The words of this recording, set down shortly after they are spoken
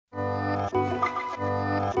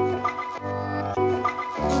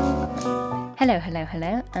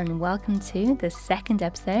Hello, and welcome to the second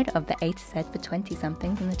episode of the A to Z for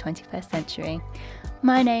 20-somethings in the 21st century.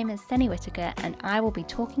 My name is Senny Whitaker, and I will be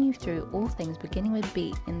talking you through all things beginning with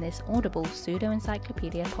B in this audible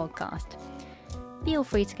pseudo-encyclopedia podcast. Feel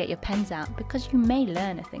free to get your pens out because you may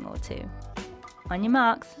learn a thing or two. On your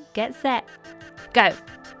marks, get set, go!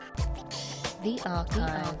 The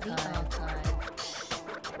Archive.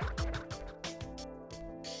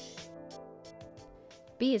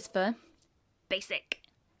 B is for basic.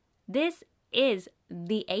 This is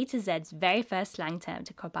the A to Z's very first slang term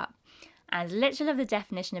to crop up. As literal of the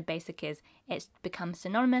definition of basic is, it's become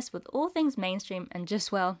synonymous with all things mainstream and just,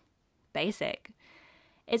 well, basic.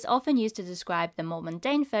 It's often used to describe the more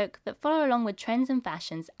mundane folk that follow along with trends and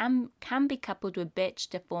fashions and can be coupled with bitch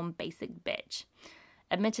to form basic bitch.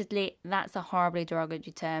 Admittedly, that's a horribly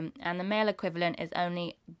derogatory term, and the male equivalent is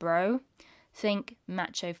only bro. Think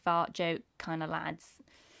macho fart joke kind of lads.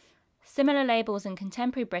 Similar labels in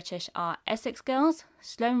contemporary British are Essex girls,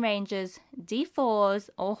 Sloane Rangers, D4s,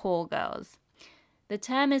 or whore girls. The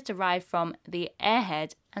term is derived from the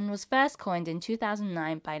airhead and was first coined in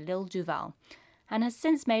 2009 by Lil Duval, and has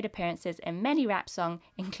since made appearances in many rap songs,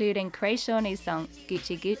 including Kreayshawney's song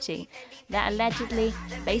Gucci Gucci, that allegedly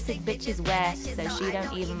basic bitches wear so she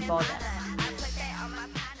don't even bother.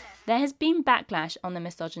 There has been backlash on the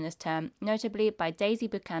misogynist term, notably by Daisy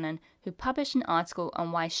Buchanan, who published an article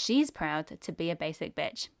on why she's proud to be a basic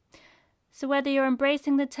bitch. So whether you're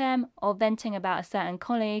embracing the term or venting about a certain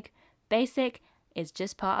colleague, basic is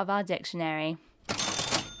just part of our dictionary.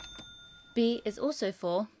 B is also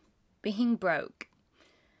for being broke.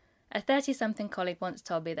 A 30-something colleague once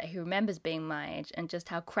told me that he remembers being my age and just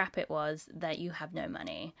how crap it was that you have no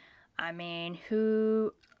money. I mean,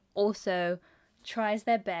 who also tries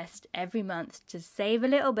their best every month to save a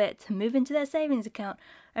little bit to move into their savings account,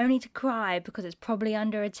 only to cry because it's probably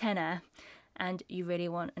under a tenner and you really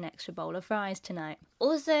want an extra bowl of fries tonight.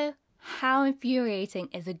 Also, how infuriating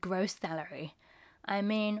is a gross salary? I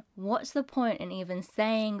mean, what's the point in even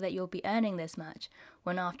saying that you'll be earning this much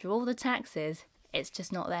when after all the taxes, it's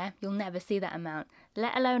just not there? You'll never see that amount,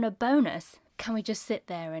 let alone a bonus. Can we just sit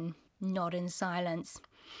there and nod in silence?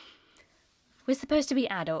 We're supposed to be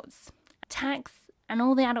adults. Tax and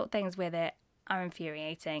all the adult things with it are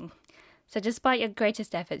infuriating. So despite your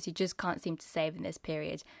greatest efforts, you just can't seem to save in this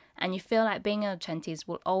period. And you feel like being in your 20s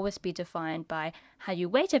will always be defined by how you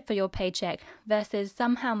waited for your paycheck versus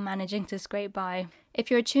somehow managing to scrape by. If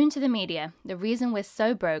you're attuned to the media, the reason we're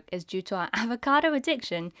so broke is due to our avocado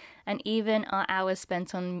addiction and even our hours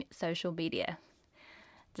spent on social media.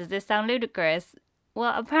 Does this sound ludicrous?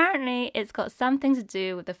 Well, apparently it's got something to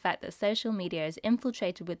do with the fact that social media is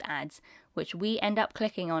infiltrated with ads, which we end up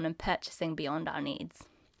clicking on and purchasing beyond our needs.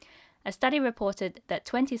 A study reported that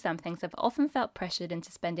 20-somethings have often felt pressured into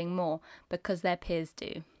spending more because their peers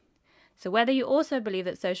do. So whether you also believe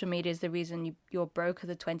that social media is the reason you're broke as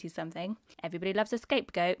a 20-something, everybody loves a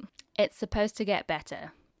scapegoat, it's supposed to get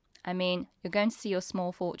better. I mean, you're going to see your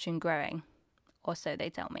small fortune growing, or so they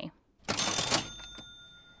tell me.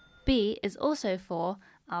 B is also for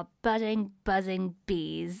our budding, buzzing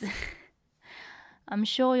bees. I'm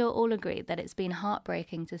sure you'll all agree that it's been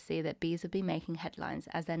heartbreaking to see that bees have been making headlines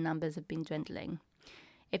as their numbers have been dwindling.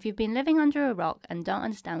 If you've been living under a rock and don't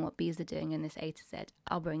understand what bees are doing in this A to Z,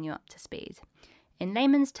 I'll bring you up to speed. In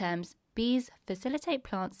layman's terms, bees facilitate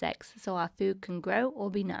plant sex so our food can grow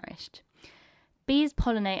or be nourished. Bees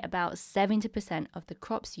pollinate about 70% of the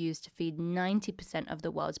crops used to feed 90% of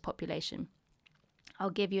the world's population. I'll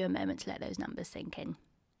give you a moment to let those numbers sink in.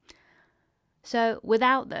 So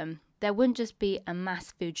without them, there wouldn't just be a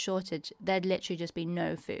mass food shortage, there'd literally just be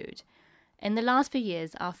no food. In the last few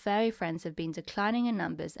years, our furry friends have been declining in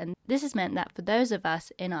numbers, and this has meant that for those of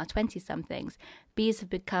us in our 20-somethings, bees have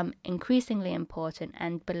become increasingly important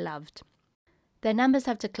and beloved. Their numbers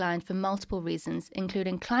have declined for multiple reasons,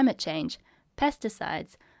 including climate change,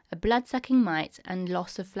 pesticides, a blood-sucking mite, and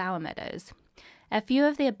loss of flower meadows. A few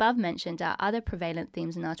of the above mentioned are other prevalent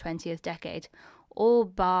themes in our 20th decade, all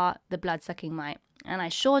bar the blood-sucking mite, and I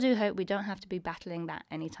sure do hope we don't have to be battling that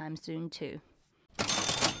anytime soon too.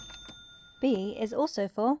 B is also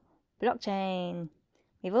for blockchain.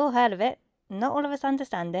 We've all heard of it, not all of us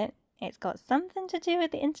understand it. It's got something to do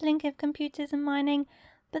with the interlink of computers and mining,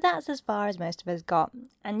 but that's as far as most of us got,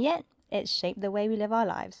 and yet it's shaped the way we live our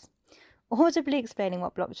lives. Audibly explaining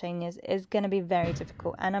what blockchain is going to be very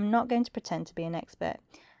difficult, and I'm not going to pretend to be an expert.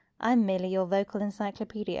 I'm merely your vocal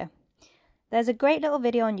encyclopedia. There's a great little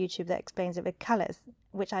video on YouTube that explains it with colours,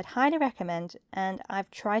 which I'd highly recommend, and I've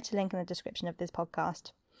tried to link in the description of this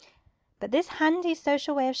podcast. But this handy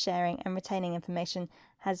social way of sharing and retaining information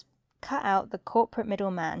has cut out the corporate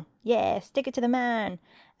middleman. Yeah, stick it to the man.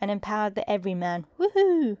 And empowered the everyman.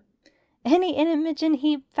 Woohoo! Any Imogen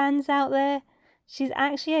Heap fans out there? She's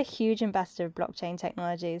actually a huge ambassador of blockchain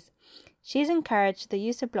technologies. She's encouraged the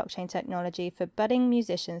use of blockchain technology for budding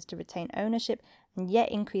musicians to retain ownership and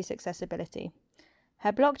yet increase accessibility.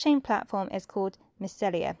 Her blockchain platform is called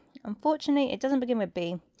Mycelia. Unfortunately, it doesn't begin with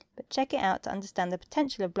B, but check it out to understand the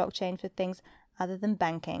potential of blockchain for things other than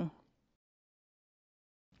banking.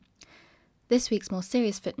 This week's more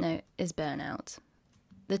serious footnote is burnout.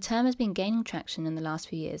 The term has been gaining traction in the last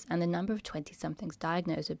few years, and the number of 20-somethings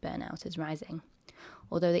diagnosed with burnout is rising,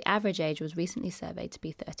 although the average age was recently surveyed to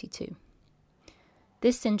be 32.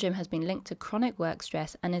 This syndrome has been linked to chronic work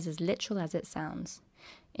stress and is as literal as it sounds.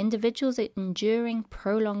 Individuals enduring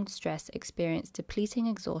prolonged stress experience depleting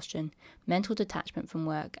exhaustion, mental detachment from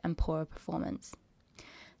work, and poorer performance,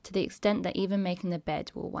 to the extent that even making the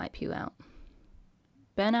bed will wipe you out.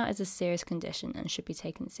 Burnout is a serious condition and should be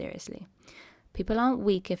taken seriously. People aren't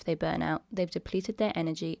weak if they burn out, they've depleted their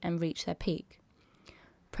energy and reached their peak.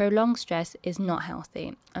 Prolonged stress is not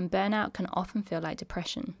healthy, and burnout can often feel like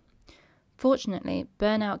depression. Fortunately,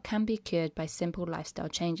 burnout can be cured by simple lifestyle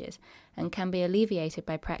changes and can be alleviated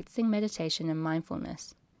by practicing meditation and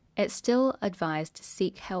mindfulness. It's still advised to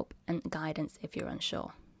seek help and guidance if you're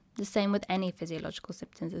unsure. The same with any physiological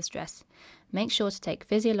symptoms of stress. Make sure to take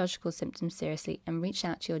physiological symptoms seriously and reach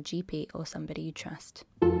out to your GP or somebody you trust.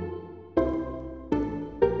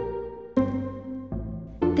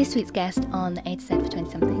 This week's guest on the A to Z for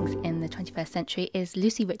 20-somethings in the 21st century is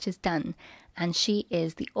Lucy Richards-Dunn, and she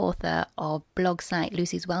is the author of blog site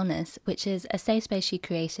Lucy's Wellness, which is a safe space she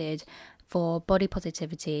created for body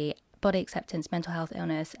positivity, body acceptance, mental health,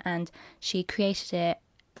 illness, and she created it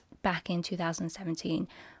back in 2017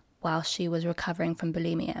 while she was recovering from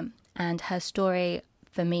bulimia. And her story,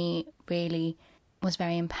 for me, really was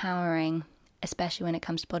very empowering, especially when it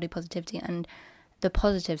comes to body positivity and the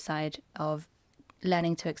positive side of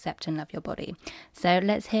learning to accept and love your body. So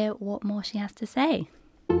let's hear what more she has to say.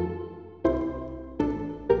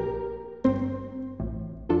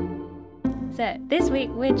 So this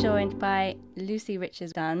week we're joined by Lucy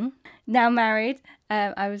Richards-Dunn, now married.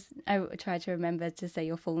 I tried to remember to say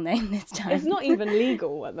your full name this time. It's not even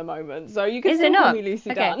legal at the moment, so you can still call me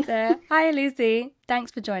Lucy Dunn. So, hi Lucy,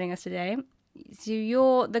 thanks for joining us today. So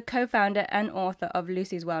you're the co-founder and author of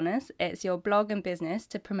Lucy's Wellness. It's your blog and business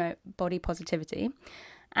to promote body positivity.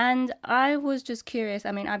 And I was just curious,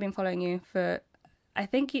 I mean, I've been following you for,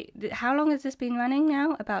 how long has this been running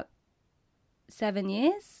now? About 7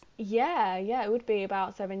 years? Yeah, it would be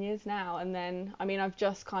about 7 years now. And then, I mean, I've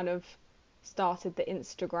just kind of started the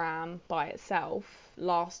Instagram by itself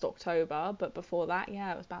last October. But before that, it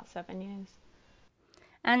was about 7 years.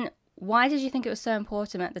 And why did you think it was so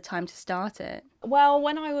important at the time to start it? Well,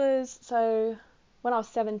 when I was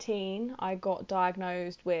 17, I got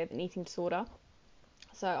diagnosed with an eating disorder.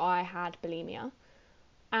 So I had bulimia.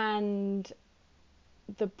 And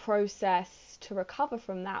the process to recover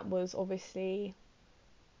from that was obviously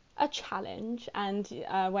a challenge, and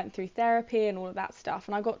I went through therapy and all of that stuff.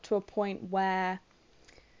 And I got to a point where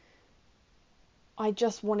I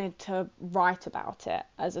just wanted to write about it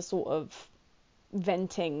as a sort of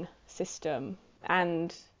venting system,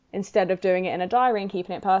 and instead of doing it in a diary and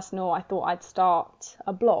keeping it personal, I thought I'd start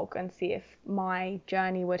a blog and see if my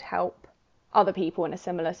journey would help other people in a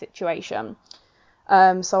similar situation.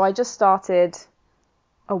 So I just started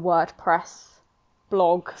a WordPress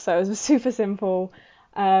blog, so it was super simple,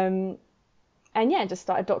 and just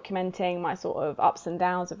started documenting my sort of ups and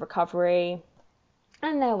downs of recovery.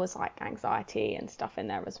 And there was like anxiety and stuff in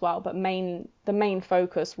there as well, but the main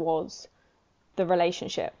focus was the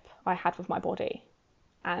relationship I had with my body.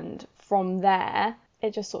 And from there,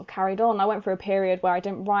 it just sort of carried on. I went through a period where I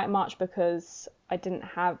didn't write much because I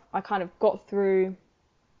kind of got through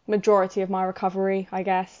majority of my recovery, I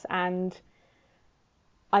guess, and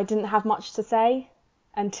I didn't have much to say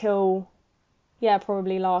until,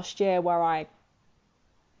 probably last year, where I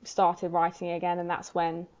started writing again, and that's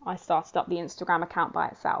when I started up the Instagram account by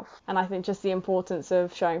itself. And I think just the importance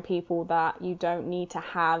of showing people that you don't need to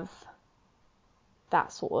have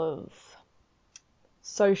that sort of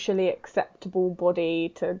socially acceptable body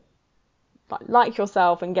to like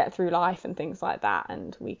yourself and get through life and things like that.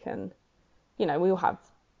 And we can, we all have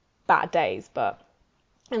bad days, but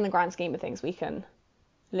in the grand scheme of things, we can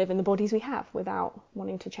live in the bodies we have without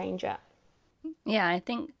wanting to change it. Yeah, I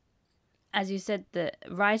think, as you said, that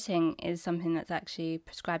writing is something that's actually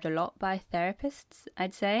prescribed a lot by therapists,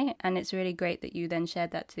 I'd say. And it's really great that you then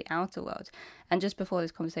shared that to the outer world. And just before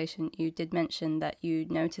this conversation, you did mention that you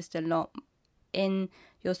noticed a lot in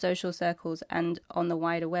your social circles and on the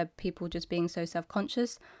wider web, people just being so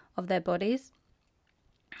self-conscious of their bodies.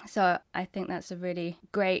 So I think that's a really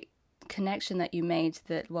great connection that you made,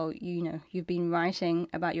 that, well, you know, you've been writing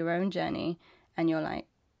about your own journey and you're like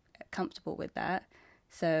comfortable with that.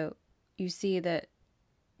 So you see that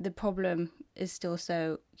the problem is still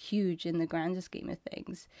so huge in the grander scheme of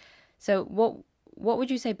things. So what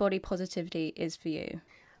would you say body positivity is for you?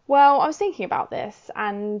 Well, I was thinking about this,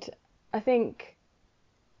 and I think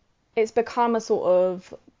it's become a sort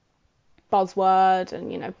of buzzword,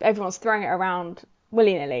 and, you know, everyone's throwing it around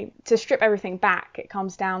willy-nilly. To strip everything back, it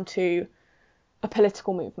comes down to a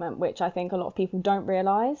political movement, which I think a lot of people don't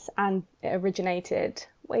realise, and it originated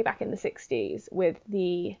way back in the 60s with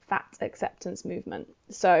the fat acceptance movement.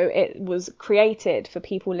 So it was created for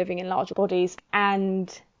people living in larger bodies,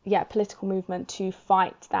 and political movement to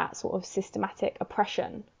fight that sort of systematic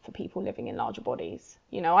oppression for people living in larger bodies.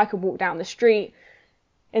 You know, I could walk down the street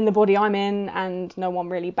in the body I'm in and no one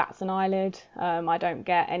really bats an eyelid. I don't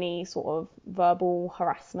get any sort of verbal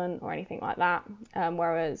harassment or anything like that,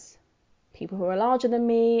 whereas people who are larger than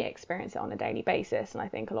me experience it on a daily basis, and I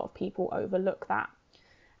think a lot of people overlook that.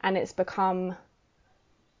 And it's become,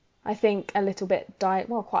 I think, a little bit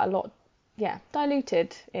quite a lot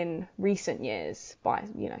diluted in recent years by,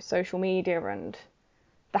 you know, social media and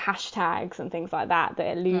the hashtags and things like that,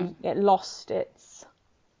 it lost its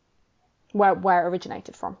where it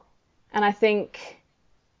originated from. And I think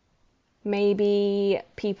maybe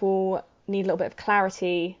people need a little bit of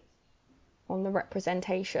clarity on the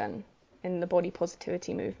representation in the body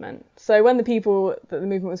positivity movement. So when the people that the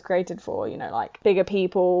movement was created for, you know, like bigger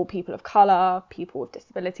people, people of colour, people with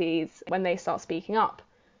disabilities, when they start speaking up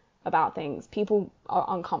about things, people are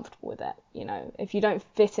uncomfortable with it. You know, if you don't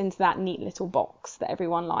fit into that neat little box that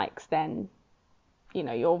everyone likes, then, you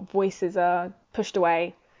know, your voices are pushed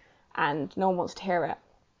away and no one wants to hear it.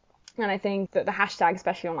 And I think that the hashtag,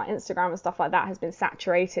 especially on like Instagram and stuff like that, has been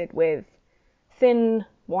saturated with thin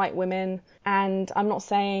white women. And I'm not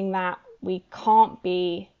saying that we can't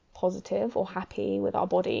be positive or happy with our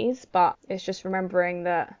bodies, but it's just remembering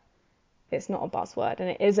that it's not a buzzword and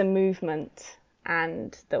it is a movement,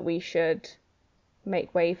 and that we should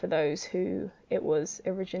make way for those who it was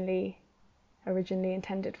originally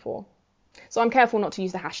intended for. So I'm careful not to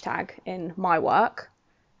use the hashtag in my work,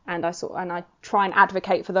 and I try and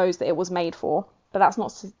advocate for those that it was made for. But that's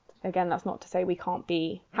not to say we can't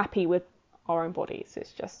be happy with our own bodies.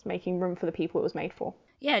 It's just making room for the people it was made for.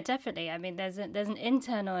 Yeah, definitely. I mean, there's an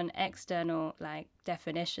internal and external like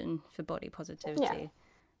definition for body positivity. Yeah.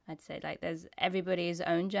 I'd say like there's everybody's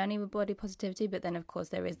own journey with body positivity, but then of course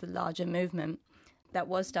there is the larger movement that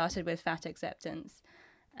was started with fat acceptance.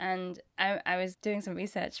 And I was doing some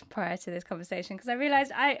research prior to this conversation because I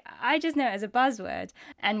realized I just know it as a buzzword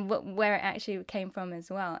and where it actually came from as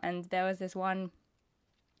well. And there was this one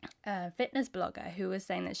fitness blogger who was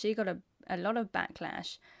saying that she got a lot of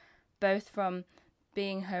backlash, both from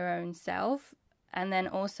being her own self and then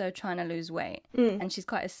also trying to lose weight. And she's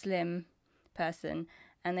quite a slim person.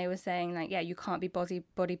 And they were saying, like, yeah, you can't be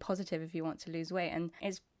body positive if you want to lose weight. And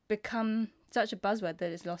it's become such a buzzword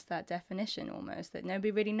that it's lost that definition almost, that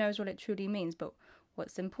nobody really knows what it truly means. But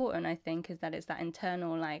what's important, I think, is that it's that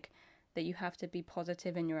internal, like, that you have to be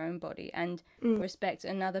positive in your own body and respect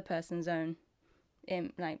another person's own,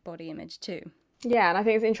 body image too. Yeah, and I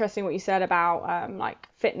think it's interesting what you said about, like,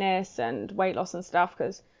 fitness and weight loss and stuff,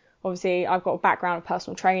 because obviously I've got a background of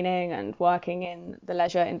personal training and working in the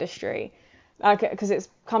leisure industry. Because it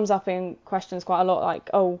comes up in questions quite a lot,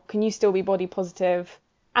 like, oh, can you still be body positive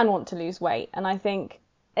and want to lose weight? And I think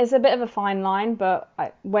it's a bit of a fine line, but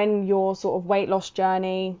when your sort of weight loss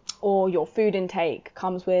journey or your food intake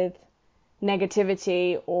comes with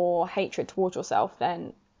negativity or hatred towards yourself,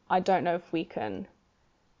 then I don't know if we can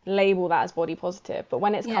label that as body positive. But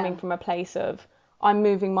when it's coming from a place of, I'm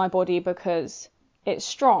moving my body because it's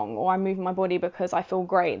strong, or I'm moving my body because I feel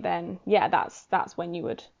great, then yeah, that's when you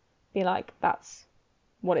would be like, that's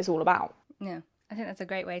what it's all about. Yeah, I think that's a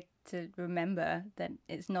great way to remember that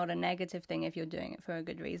it's not a negative thing if you're doing it for a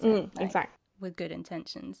good reason. Exactly. With good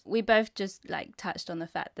intentions. We both just touched on the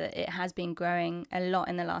fact that it has been growing a lot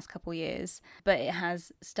in the last couple of years, but it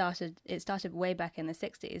started way back in the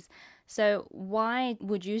 60s. So why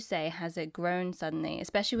would you say has it grown suddenly,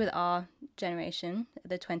 especially with our generation,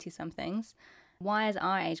 the 20-somethings? Why is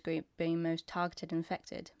our age group being most targeted and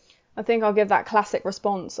affected? I think I'll give that classic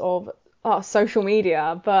response of social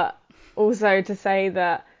media, but also to say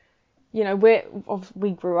that, you know,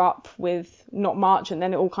 we grew up with not much, and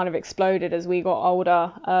then it all kind of exploded as we got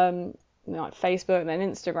older, like Facebook and then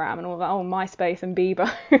Instagram and all that, MySpace and Bieber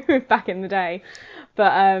back in the day.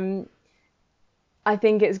 But I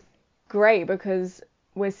think it's great because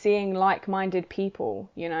we're seeing like-minded people,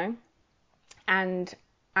 and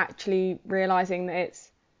actually realizing that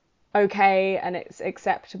it's okay and it's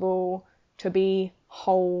acceptable to be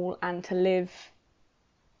whole and to live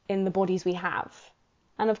in the bodies we have.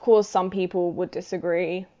 And of course, some people would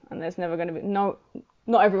disagree, and there's never going to be not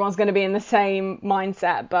everyone's going to be in the same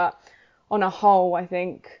mindset, but on a whole, I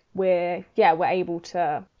think we're able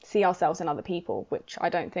to see ourselves in other people, which I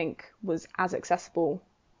don't think was as accessible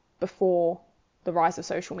before the rise of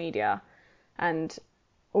social media. And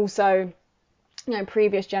also,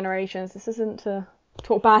 previous generations, this isn't to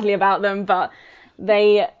talk badly about them, but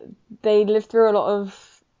they lived through a lot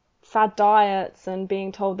of fad diets and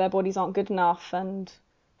being told their bodies aren't good enough, and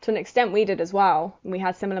to an extent we did as well. We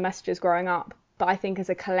had similar messages growing up, but I think as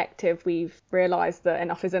a collective we've realised that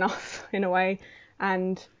enough is enough in a way.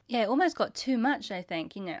 And yeah, it almost got too much, I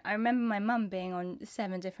think. I remember my mum being on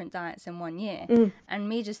 7 different diets in 1 year, and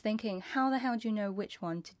me just thinking, how the hell do you know which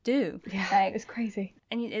one to do? Yeah, it's crazy.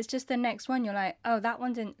 And it's just the next one, you're like, oh, that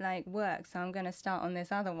one didn't work, so I'm going to start on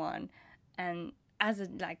this other one. And as a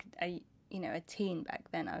teen back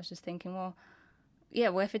then, I was just thinking, well,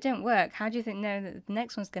 if it didn't work, how do you know that the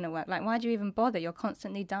next one's going to work? Why do you even bother? You're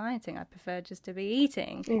constantly dieting. I prefer just to be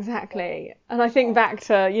eating. Exactly. And I think back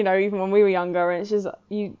to, even when we were younger, and it's just,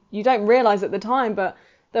 you don't realise at the time, but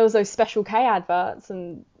there was those Special K adverts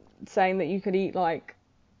and saying that you could eat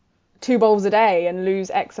 2 bowls a day and lose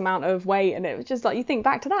X amount of weight. And it was just you think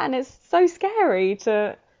back to that and it's so scary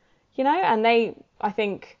to, and I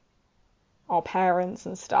think our parents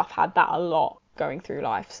and stuff had that a lot going through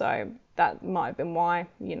life. So that might have been why,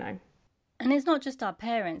 And it's not just our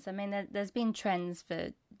parents. I mean, there's been trends for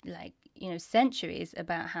centuries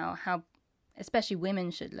about how especially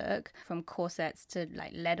women should look, from corsets to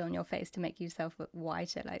lead on your face to make yourself look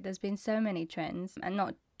whiter. There's been so many trends, and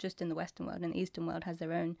not just in the Western world, and the Eastern world has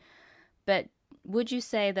their own. But would you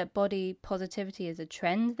say that body positivity is a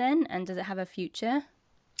trend then, and does it have a future?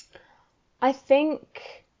 I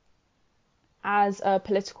think as a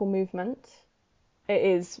political movement, it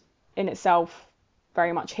is in itself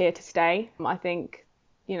very much here to stay. I think,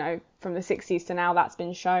 from the 60s to now, that's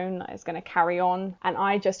been shown that it's going to carry on. And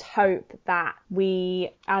I just hope that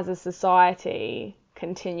we, as a society,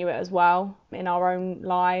 continue it as well in our own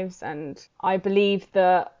lives. And I believe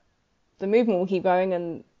that the movement will keep going,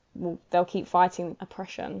 and they'll keep fighting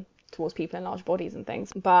oppression towards people in large bodies and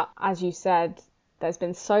things. But as you said, there's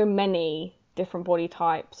been so many different body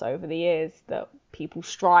types over the years that people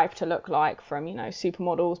strive to look like, from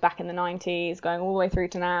supermodels back in the 90s going all the way through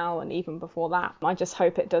to now, and even before that. I just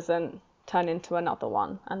hope it doesn't turn into another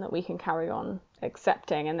one, and that we can carry on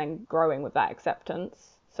accepting and then growing with that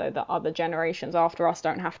acceptance, so that other generations after us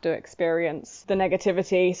don't have to experience the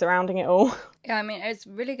negativity surrounding it all. Yeah, I mean, it's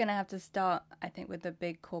really going to have to start, I think, with the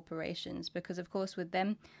big corporations, because of course with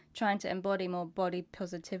them trying to embody more body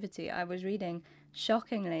positivity, I was reading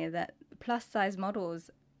shockingly that plus size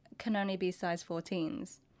models can only be size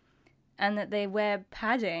 14s, and that they wear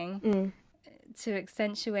padding to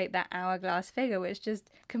accentuate that hourglass figure, which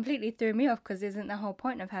just completely threw me off, because isn't the whole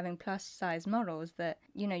point of having plus size models that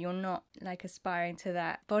you're not aspiring to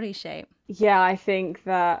that body shape? Yeah, I think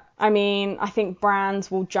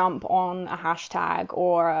brands will jump on a hashtag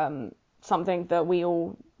or something that we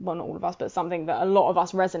all, well, not all of us, but something that a lot of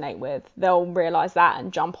us resonate with. They'll realise that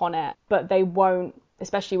and jump on it, but they won't,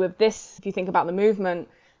 especially with this, if you think about the movement,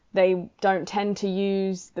 they don't tend to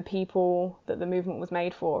use the people that the movement was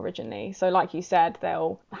made for originally. So like you said,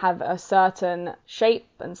 they'll have a certain shape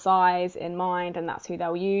and size in mind, and that's who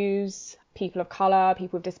they'll use. People of colour,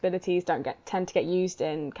 people with disabilities don't tend to get used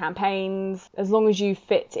in campaigns. As long as you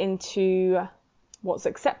fit into what's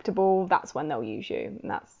acceptable, that's when they'll use you.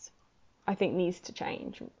 And that's, I think, needs to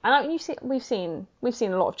change. And we've seen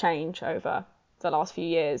a lot of change over the last few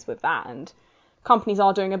years with that, and companies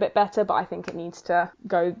are doing a bit better, but I think it needs to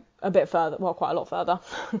go a bit further, well, quite a lot further.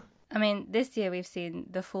 I mean, this year we've seen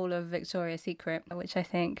the fall of Victoria's Secret, which I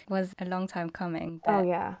think was a long time coming. But... Oh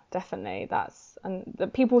yeah, definitely. And the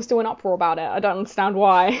people are still in uproar about it. I don't understand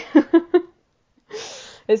why.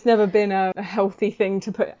 It's never been a healthy thing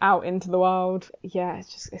to put out into the world. Yeah,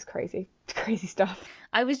 it's crazy. It's crazy stuff.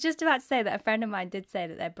 I was just about to say that a friend of mine did say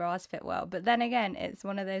that their bras fit well, but then again, it's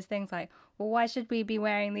one of those things well, why should we be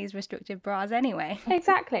wearing these restrictive bras anyway?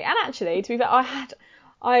 Exactly. And actually, to be fair,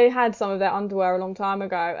 I had some of their underwear a long time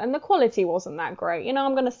ago, and the quality wasn't that great.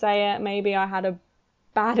 I'm going to say it. Maybe I had a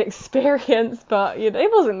bad experience, but it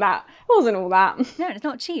wasn't all that. No, it's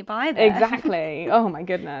not cheap either. Exactly. Oh my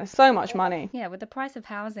goodness, so much money. Yeah, with the price of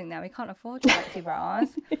housing now, we can't afford fancy bras.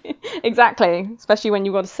 Exactly, especially when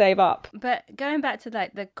you've got to save up. But going back to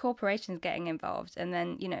like the corporations getting involved, and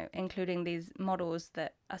then, you know, including these models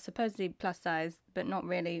that are supposedly plus size but not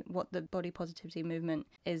really what the body positivity movement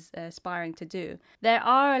is aspiring to do, there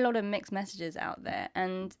are a lot of mixed messages out there.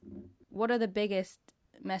 And what are the biggest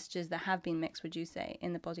messages that have been mixed, would you say,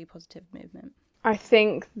 in the body positive movement? I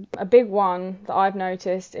think a big one that I've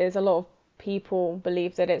noticed is a lot of people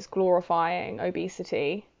believe that it's glorifying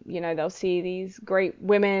obesity. You know, they'll see these great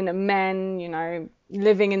women and men, you know,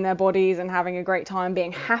 living in their bodies and having a great time,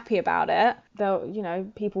 being happy about it. They'll, you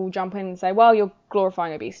know, people jump in and say, well, you're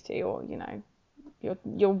glorifying obesity, or, you know,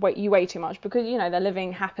 you weigh too much, because, you know, they're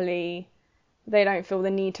living happily. They don't feel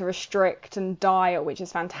the need to restrict and diet, which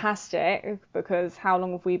is fantastic, because how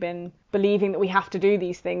long have we been believing that we have to do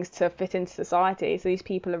these things to fit into society? So these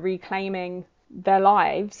people are reclaiming their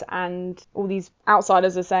lives, and all these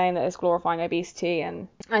outsiders are saying that it's glorifying obesity. And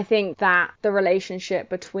I think that the relationship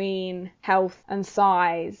between health and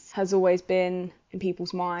size has always been, in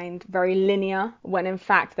people's mind, very linear, when in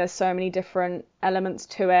fact there's so many different elements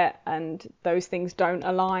to it, and those things don't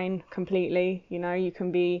align completely. You know, you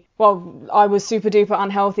can be, well, I was super duper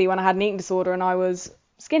unhealthy when I had an eating disorder and I was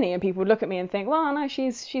skinny, and people would look at me and think, well, no,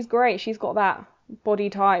 she's great, she's got that body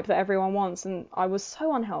type that everyone wants, and I was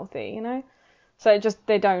so unhealthy, you know. So I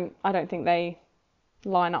don't think they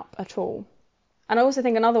line up at all. And I also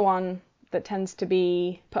think another one that tends to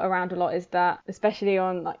be put around a lot is that, especially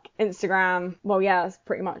on like Instagram, well, yeah, it's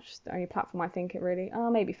pretty much the only platform I think it really,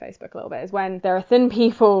 maybe Facebook a little bit, is when there are thin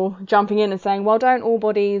people jumping in and saying, well, don't all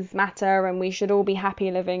bodies matter and we should all be happy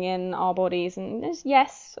living in our bodies? And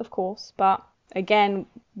yes, of course, but again,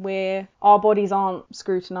 our bodies aren't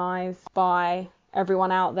scrutinized by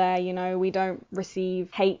everyone out there. You know, we don't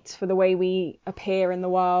receive hate for the way we appear in the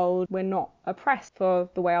world. We're not oppressed for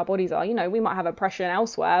the way our bodies are. You know, we might have oppression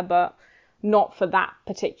elsewhere, but not for that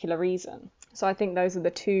particular reason. So I think those are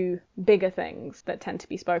the two bigger things that tend to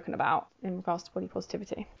be spoken about in regards to body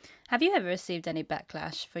positivity. Have you ever received any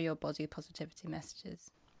backlash for your body positivity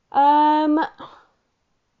messages? Not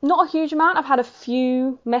a huge amount. I've had a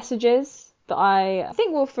few messages that I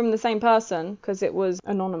think were from the same person, because it was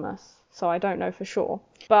anonymous, so I don't know for sure.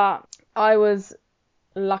 But I was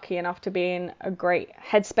lucky enough to be in a great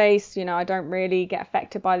headspace. You know, I don't really get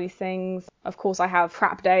affected by these things. Of course, I have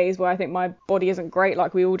crap days where I think my body isn't great,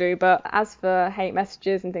 like we all do. But as for hate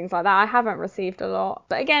messages and things like that, I haven't received a lot.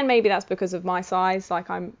 But again, maybe that's because of my size. Like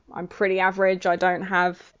I'm pretty average. I don't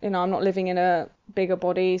have, you know, I'm not living in a bigger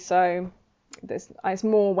body. So it's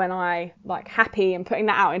more when I like happy and putting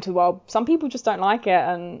that out into the world. Some people just don't like it,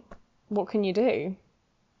 and what can you do?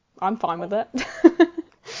 I'm fine with it.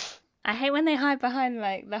 I hate when they hide behind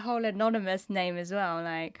like the whole anonymous name as well.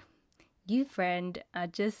 Like, you friend are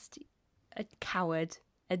just a coward,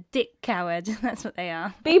 a dick coward. That's what they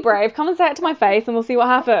are. Be brave, come and say it to my face and we'll see what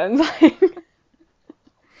happens.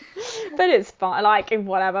 But it's fine, like,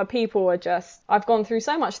 whatever. People are just, I've gone through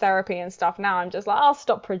so much therapy and stuff now, I'm just like, I'll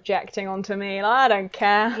stop projecting onto me, like, I don't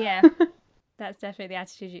care. Yeah. That's definitely the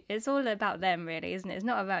attitude. It's all about them, really, isn't it? It's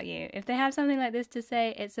not about you. If they have something like this to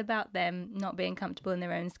say, it's about them not being comfortable in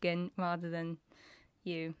their own skin rather than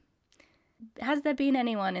you. Has there been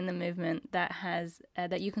anyone in the movement that has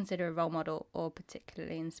that you consider a role model or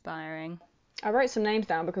particularly inspiring? I wrote some names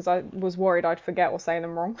down because I was worried I'd forget or say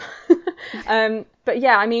them wrong. But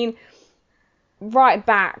yeah, I mean, right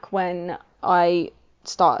back when I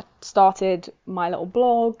started my little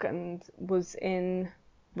blog and was in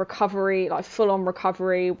recovery, like full on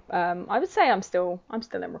recovery. I would say I'm still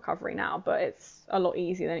in recovery now, but it's a lot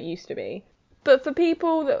easier than it used to be. But for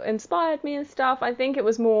people that inspired me and stuff, I think it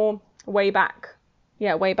was more way back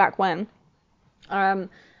when.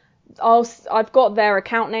 I've got their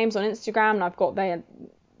account names on Instagram and I've got their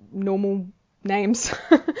normal names.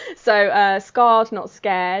 So Scarred Not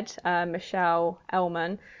Scared, Michelle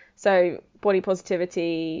Ellman. So body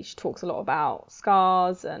positivity, she talks a lot about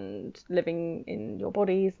scars and living in your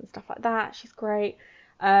bodies and stuff like that. She's great.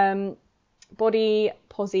 Body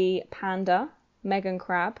Posi Panda, Megan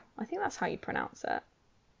Crab. I think that's how you pronounce it.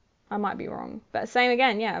 I might be wrong. But same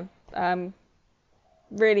again, yeah.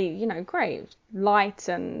 Really, you know, great. Light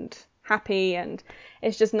and happy, and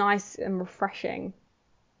it's just nice and refreshing,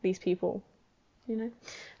 these people, you know.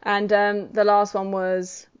 And the last one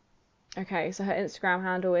was, okay, so her Instagram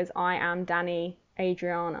handle is I am Danny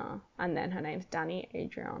Adriana, and then her name's Danny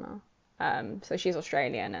Adriana. So she's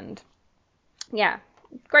Australian, and yeah,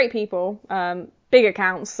 great people. Big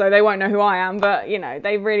accounts, so they won't know who I am, but you know,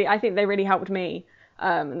 I think they really helped me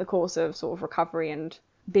in the course of sort of recovery and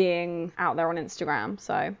being out there on Instagram.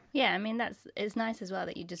 So yeah, I mean, it's nice as well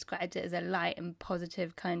that you described it as a light and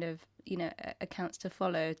positive kind of, accounts to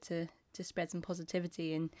follow to spread some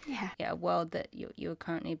positivity in a world that you're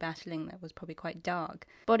currently battling that was probably quite dark.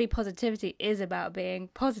 Body positivity is about being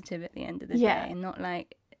positive at the end of the day, and not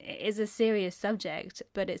like, it is a serious subject,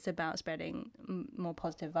 but it's about spreading more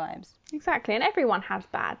positive vibes. Exactly, and everyone has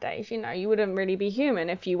bad days. You wouldn't really be human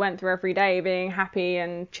if you went through every day being happy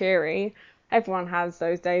and cheery. Everyone has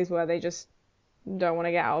those days where they just don't want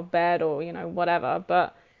to get out of bed or, whatever.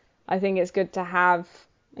 But I think it's good to have,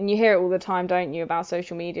 and you hear it all the time, don't you, about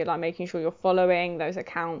social media, like making sure you're following those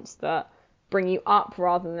accounts that bring you up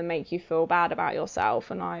rather than make you feel bad about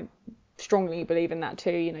yourself. And I strongly believe in that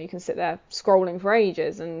too. You can sit there scrolling for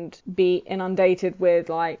ages and be inundated with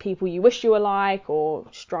like people you wish you were like or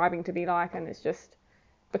striving to be like, and it's just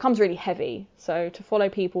becomes really heavy. So to follow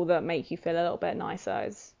people that make you feel a little bit nicer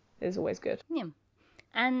is always good. Yeah.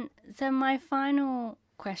 And so my final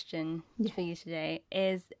question for you today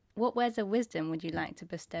is, what words of wisdom would you like to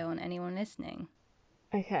bestow on anyone listening?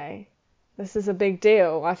 Okay, this is a big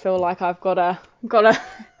deal. I feel like I've gotta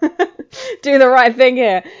do the right thing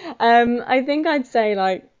here. I think I'd say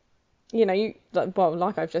like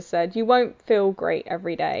I've just said, you won't feel great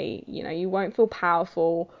every day. You won't feel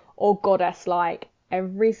powerful or goddess-like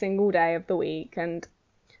every single day of the week, and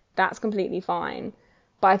that's completely fine.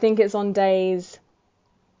 But I think it's on those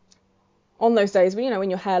days when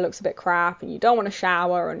your hair looks a bit crap and you don't want to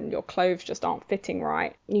shower and your clothes just aren't fitting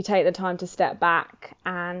right, you take the time to step back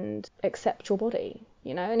and accept your body,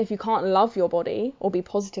 and if you can't love your body or be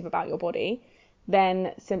positive about your body,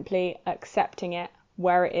 then simply accepting it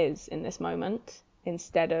where it is in this moment,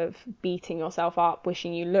 instead of beating yourself up,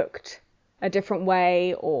 wishing you looked a different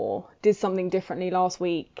way or did something differently last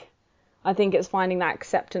week. I think it's finding that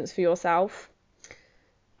acceptance for yourself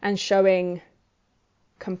and showing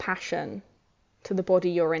compassion to the body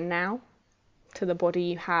you're in now, to the body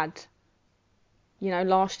you had,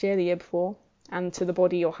 last year, the year before, and to the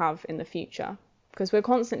body you'll have in the future. Because we're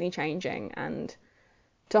constantly changing, and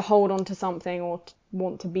to hold on to something or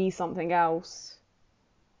want to be something else,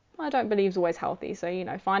 I don't believe is always healthy.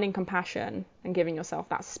 So, finding compassion and giving yourself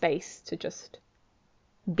that space to just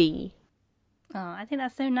be. Oh, I think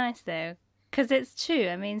that's so nice though. Because it's true.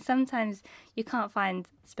 I mean, sometimes you can't find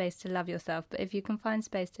space to love yourself, but if you can find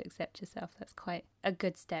space to accept yourself, that's quite a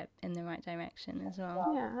good step in the right direction as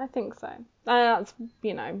well. Yeah, I think so. That's,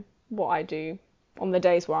 what I do on the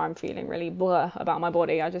days where I'm feeling really blah about my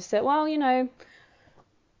body. I just say, well,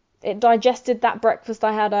 it digested that breakfast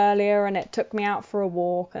I had earlier and it took me out for a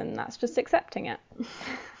walk, and that's just accepting it.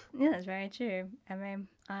 Yeah, that's very true. I mean,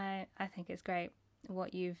 I think it's great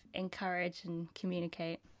what you've encouraged and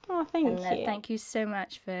communicate. Oh, thank you. Thank you so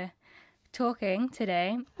much for talking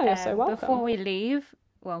today. Oh, you're so welcome. Before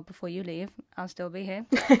you leave, I'll still be here.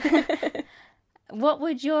 What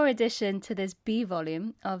would your addition to this B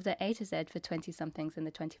volume of the A to Z for 20-somethings in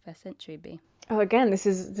the 21st century be? Oh, again, this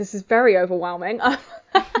is very overwhelming.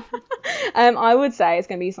 I would say it's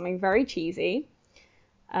going to be something very cheesy,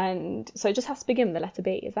 and so it just has to begin with the letter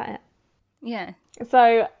B. Is that it? Yeah.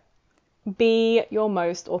 So, be your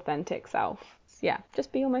most authentic self. Yeah,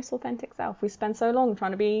 just be your most authentic self. We spend so long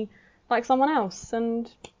trying to be like someone else,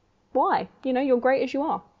 and why? You're great as you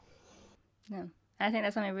are. Yeah. I think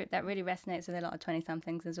that's something that really resonates with a lot of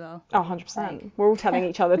 20-somethings as well. Oh, 100%. We're all telling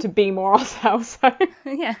each other to be more ourselves. So.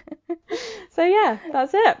 Yeah. So yeah,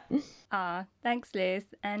 that's it. Thanks, Liz.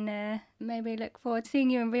 And maybe look forward to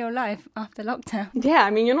seeing you in real life after lockdown. Yeah,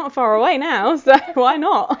 I mean, you're not far away now, so why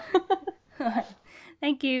not?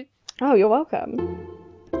 Thank you. Oh, you're welcome.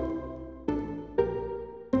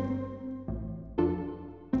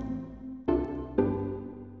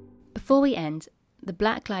 Before we end, the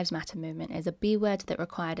Black Lives Matter movement is a B word that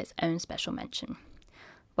required its own special mention.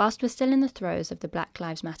 Whilst we're still in the throes of the Black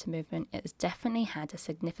Lives Matter movement, it has definitely had a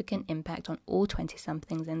significant impact on all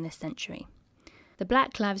 20-somethings in this century. The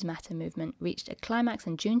Black Lives Matter movement reached a climax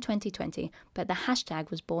in June 2020, but the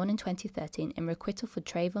hashtag was born in 2013 in requital for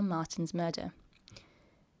Trayvon Martin's murder.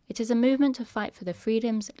 It is a movement to fight for the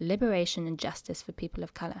freedoms, liberation and justice for people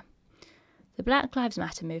of colour. The Black Lives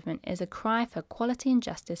Matter movement is a cry for equality and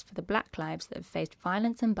justice for the black lives that have faced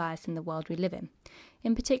violence and bias in the world we live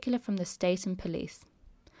in particular from the state and police.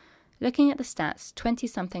 Looking at the stats,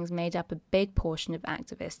 20-somethings made up a big portion of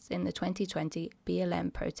activists in the 2020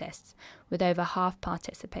 BLM protests, with over half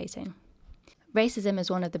participating. Racism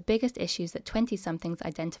is one of the biggest issues that 20-somethings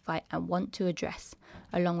identify and want to address,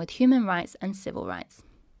 along with human rights and civil rights.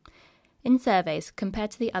 In surveys,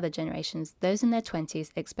 compared to the other generations, those in their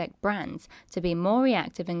 20s expect brands to be more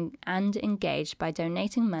reactive and engaged by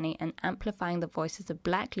donating money and amplifying the voices of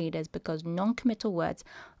Black leaders because non-committal words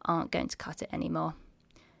aren't going to cut it anymore.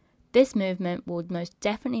 This movement will most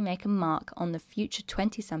definitely make a mark on the future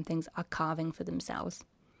 20-somethings are carving for themselves.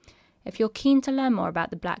 If you're keen to learn more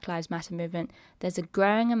about the Black Lives Matter movement, there's a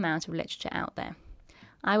growing amount of literature out there.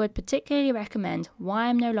 I would particularly recommend Why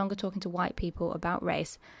I'm No Longer Talking to White People About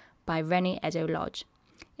Race by Rennie Edo-Lodge.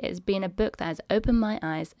 It has been a book that has opened my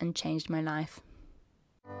eyes and changed my life.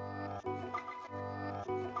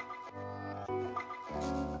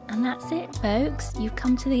 And that's it, folks. You've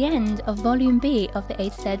come to the end of Volume B of the A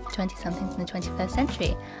to Z for 20-somethings in the 21st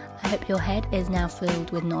century. I hope your head is now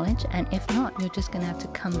filled with knowledge, and if not, you're just going to have to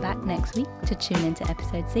come back next week to tune into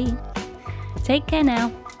Episode C. Take care now.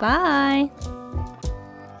 Bye!